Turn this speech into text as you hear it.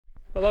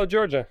Hello,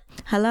 Georgia.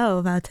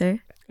 Hello,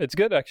 Wouter. It's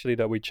good actually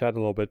that we chat a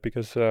little bit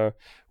because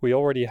we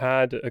already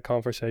had a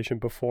conversation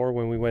before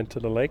when we went to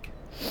the lake.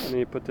 And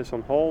you put this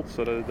on hold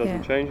so that it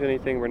doesn't change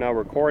anything. We're now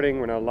recording,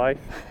 we're now live.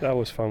 That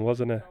was fun,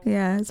 wasn't it?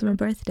 Yeah, it's my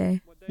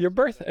birthday. Your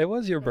birthday? It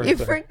was your birthday. You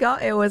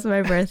forgot it was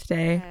my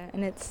birthday.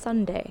 And it's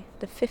Sunday,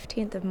 the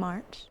 15th of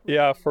March.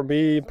 Yeah, for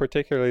me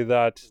particularly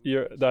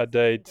that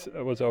date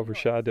was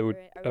overshadowed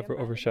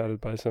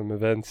by some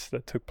events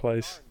that took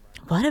place.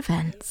 What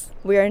events?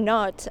 We are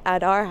not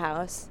at our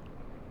house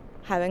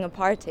having a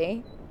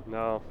party.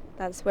 No.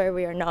 That's where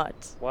we are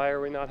not. Why are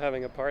we not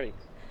having a party?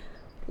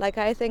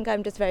 I think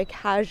I'm just very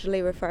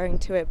casually referring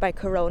to it by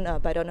Corona,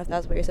 but I don't know if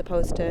that's what you're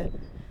supposed to.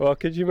 Well,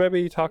 could you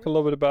maybe talk a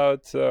little bit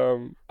about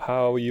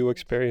how you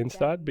experienced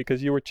that?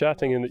 Because you were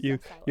chatting and you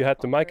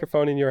had the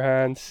microphone in your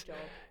hands.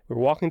 We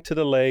were walking to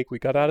the lake. We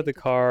got out of the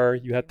car.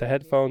 You had the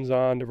headphones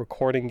on, the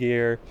recording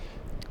gear.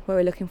 What are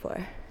we looking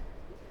for?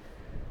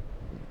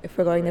 If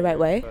we're going the right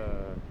way?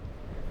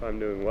 If I'm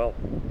doing well.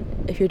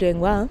 If you're doing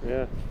well?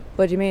 Yeah.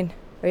 What do you mean?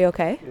 Are you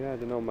okay? Yeah, I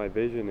don't know. My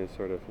vision is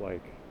sort of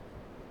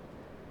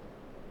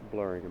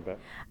blurring a bit.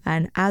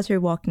 And as we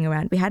were walking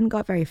around, we hadn't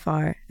got very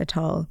far at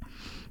all.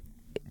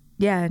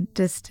 Yeah,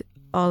 just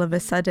all of a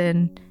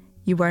sudden,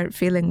 you weren't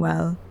feeling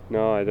well.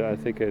 No, I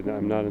think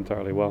I'm not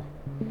entirely well.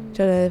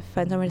 Do you want to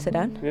find somewhere to sit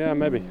down? Yeah,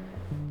 maybe.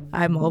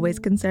 I'm always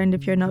concerned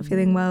if you're not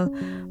feeling well,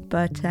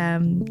 but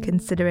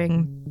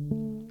considering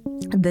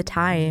the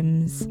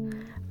times,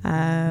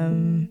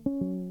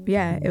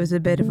 yeah, it was a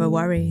bit of a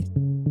worry.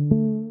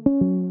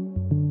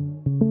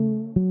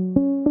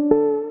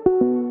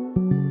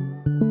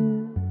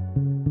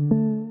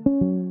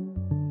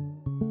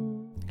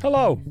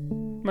 Hello,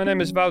 my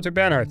name is Wouter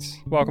Bernhardt.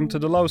 Welcome to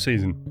the low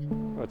season.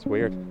 Oh, it's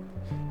weird.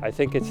 I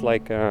think it's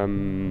like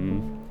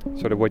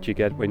sort of what you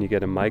get when you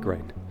get a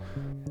migraine.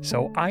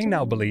 So I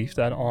now believe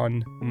that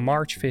on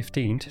March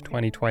 15th,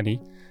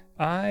 2020,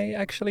 I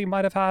actually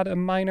might have had a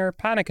minor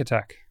panic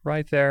attack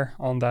right there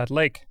on that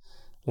lake.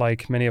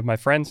 Like many of my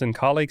friends and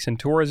colleagues in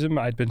tourism,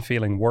 I'd been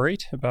feeling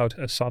worried about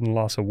a sudden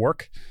loss of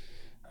work.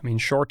 I mean,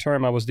 short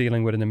term, I was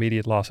dealing with an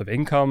immediate loss of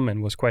income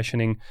and was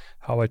questioning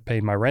how I'd pay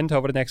my rent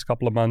over the next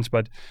couple of months.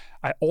 But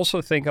I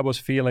also think I was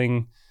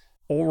feeling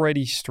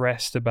already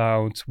stressed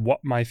about what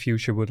my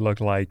future would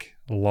look like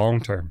long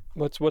term.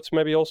 What's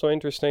maybe also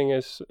interesting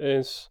is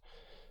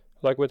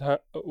like with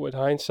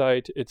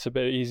hindsight, it's a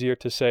bit easier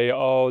to say,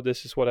 oh,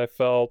 this is what I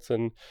felt.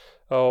 And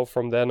oh,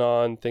 from then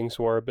on, things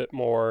were a bit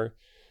more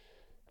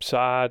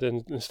sad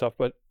and stuff.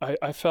 But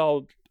I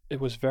felt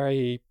it went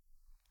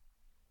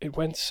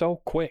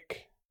so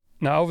quick.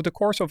 Now, over the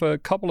course of a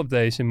couple of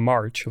days in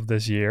March of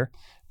this year,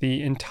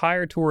 the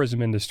entire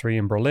tourism industry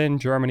in Berlin,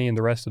 Germany, and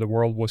the rest of the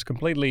world was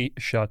completely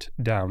shut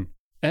down.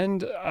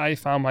 And I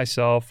found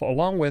myself,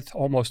 along with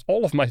almost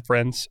all of my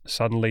friends,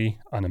 suddenly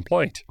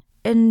unemployed.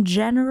 In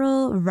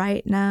general,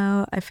 right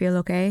now, I feel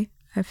okay.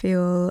 I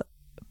feel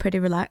pretty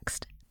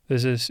relaxed.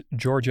 This is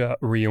Georgia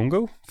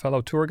Riungu,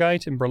 fellow tour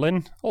guide in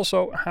Berlin,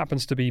 also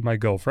happens to be my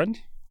girlfriend.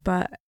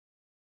 But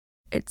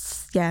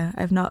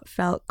I've not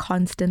felt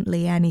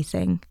constantly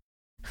anything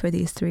for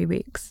these 3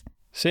 weeks.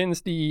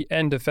 Since the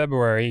end of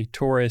February,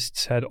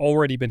 tourists had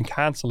already been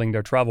cancelling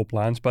their travel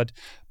plans, but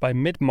by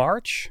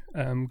mid-March,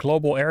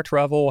 global air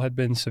travel had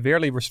been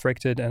severely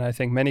restricted, and I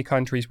think many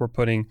countries were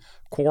putting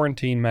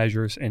quarantine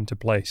measures into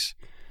place.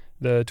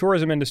 The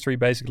tourism industry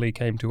basically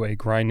came to a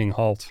grinding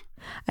halt.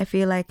 I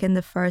feel like in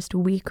the first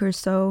week or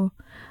so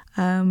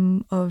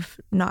of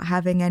not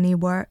having any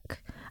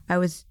work, I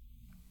was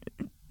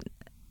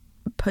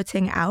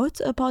putting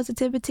out a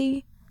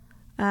positivity,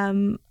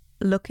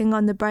 looking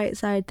on the bright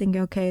side,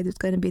 thinking, okay, there's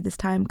going to be this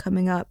time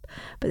coming up,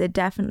 but it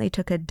definitely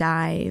took a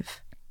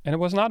dive. And it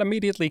was not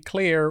immediately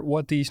clear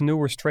what these new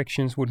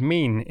restrictions would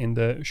mean in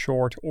the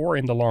short or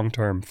in the long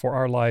term for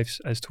our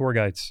lives as tour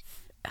guides.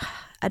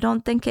 I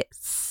don't think it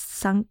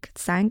sank.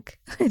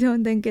 I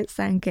don't think it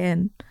sank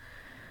in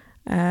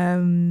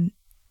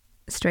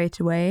straight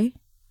away.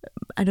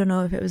 I don't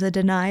know if it was a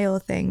denial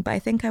thing, but I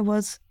think I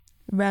was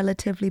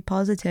relatively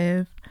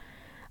positive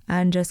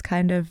and just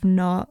kind of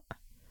not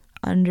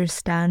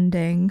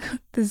understanding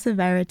the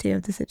severity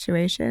of the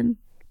situation.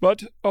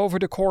 But over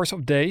the course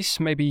of days,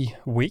 maybe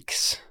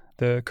weeks,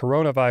 the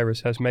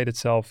coronavirus has made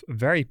itself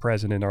very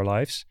present in our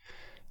lives.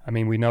 I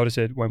mean, we notice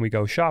it when we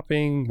go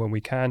shopping, when we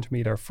can't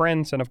meet our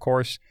friends, and of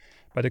course,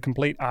 by the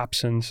complete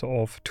absence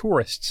of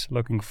tourists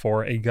looking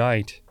for a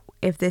guide.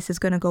 If this is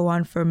going to go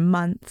on for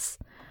months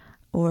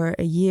or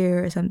a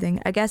year or something,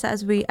 I guess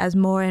as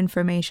more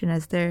information,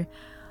 as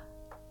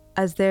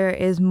there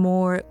is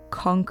more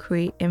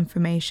concrete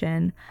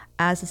information,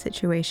 as the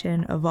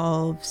situation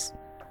evolves,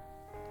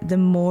 the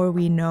more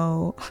we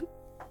know,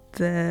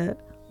 the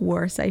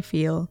worse I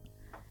feel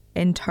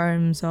in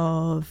terms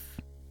of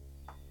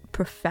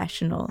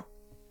professional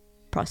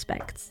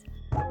prospects.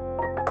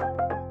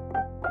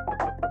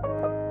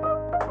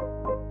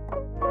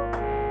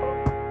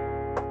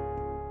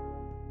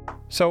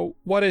 So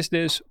what is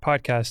this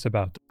podcast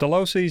about? The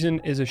Low Season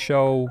is a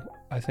show,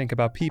 I think,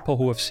 about people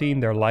who have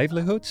seen their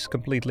livelihoods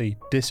completely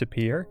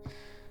disappear.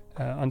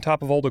 On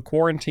top of all the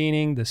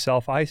quarantining, the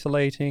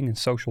self-isolating and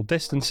social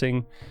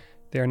distancing,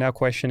 they are now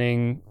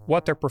questioning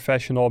what their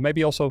professional,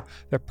 maybe also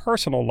their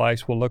personal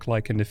lives will look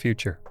like in the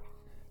future.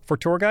 For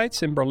tour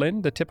guides in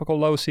Berlin, the typical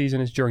low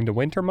season is during the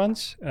winter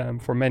months.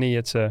 For many,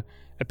 it's a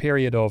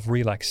period of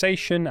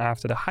relaxation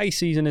after the high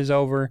season is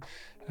over,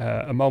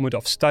 a moment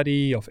of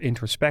study, of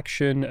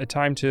introspection, a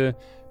time to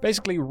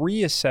basically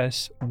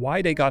reassess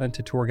why they got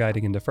into tour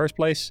guiding in the first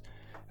place,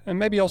 and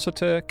maybe also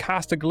to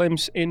cast a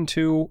glimpse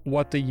into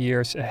what the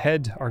years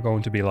ahead are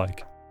going to be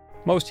like.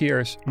 Most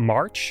years,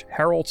 March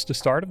heralds the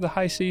start of the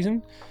high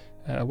season,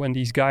 when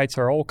these guides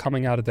are all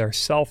coming out of their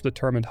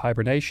self-determined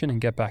hibernation and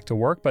get back to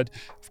work. But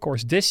of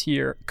course, this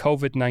year,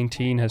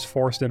 COVID-19 has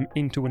forced them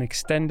into an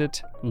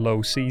extended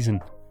low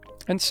season.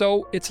 And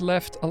so it's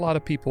left a lot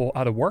of people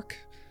out of work,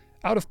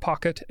 out of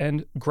pocket,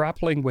 and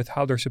grappling with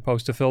how they're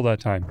supposed to fill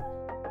that time.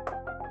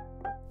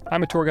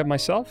 I'm a tour guide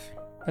myself,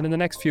 and in the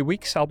next few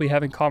weeks, I'll be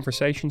having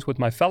conversations with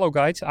my fellow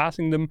guides,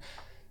 asking them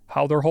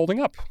how they're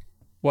holding up,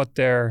 what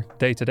their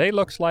day-to-day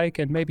looks like,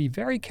 and maybe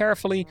very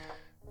carefully,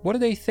 what do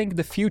they think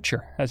the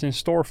future has in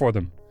store for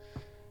them?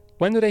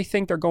 When do they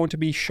think they're going to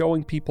be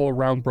showing people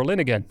around Berlin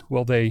again?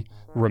 Will they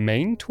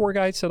remain tour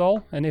guides at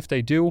all? And if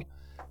they do,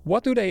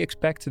 what do they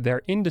expect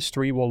their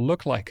industry will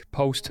look like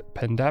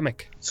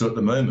post-pandemic? So at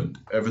the moment,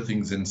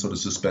 everything's in sort of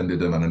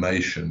suspended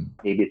animation.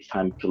 Maybe it's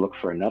time to look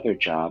for another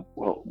job.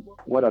 Well,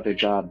 what other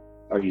job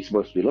are you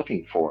supposed to be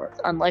looking for?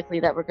 It's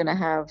unlikely that we're going to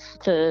have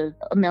the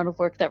amount of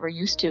work that we're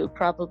used to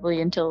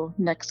probably until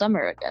next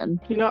summer again.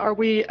 Are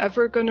we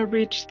ever going to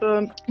reach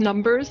the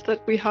numbers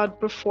that we had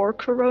before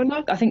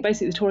Corona? I think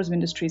basically the tourism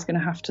industry is going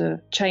to have to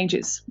change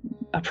its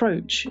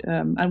approach,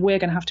 and we're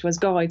going to have to, as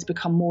guides,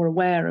 become more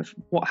aware of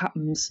what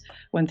happens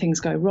when things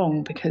go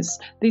wrong, because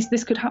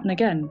this could happen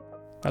again.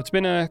 It's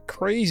been a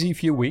crazy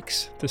few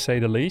weeks, to say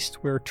the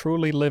least. We're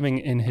truly living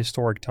in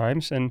historic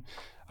times, and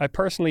I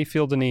personally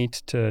feel the need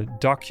to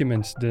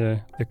document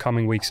the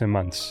coming weeks and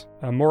months.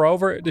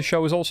 Moreover, the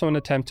show is also an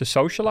attempt to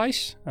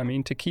socialize,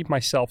 to keep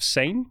myself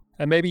sane,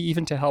 and maybe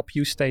even to help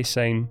you stay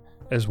sane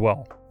as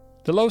well.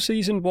 The low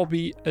season will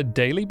be a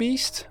daily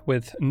beast,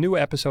 with new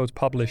episodes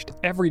published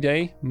every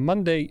day,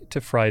 Monday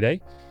to Friday.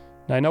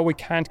 Now, I know we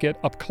can't get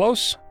up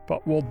close,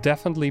 but we'll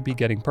definitely be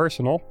getting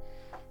personal.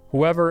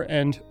 Whoever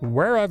and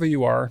wherever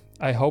you are,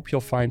 I hope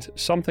you'll find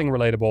something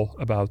relatable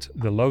about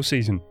the low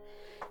season.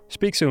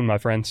 Speak soon, my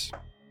friends.